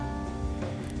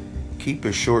Keep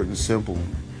it short and simple.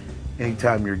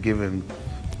 Anytime you're giving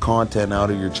content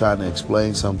out or you're trying to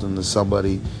explain something to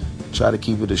somebody, try to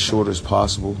keep it as short as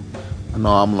possible. I know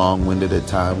I'm long-winded at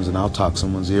times, and I'll talk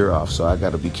someone's ear off, so I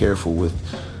got to be careful with,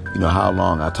 how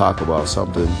long I talk about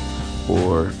something,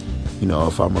 or,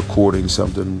 if I'm recording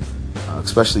something,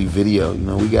 especially video.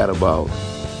 We got about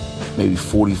maybe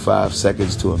 45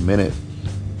 seconds to a minute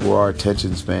where our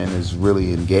attention span is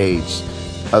really engaged.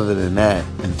 Other than that,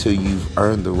 until you've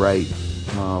earned the right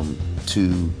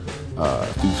to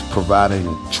through providing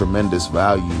tremendous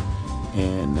value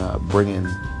and bringing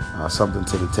something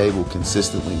to the table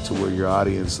consistently to where your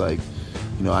audience I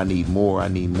need more,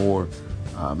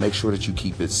 make sure that you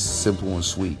keep it simple and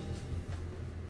sweet.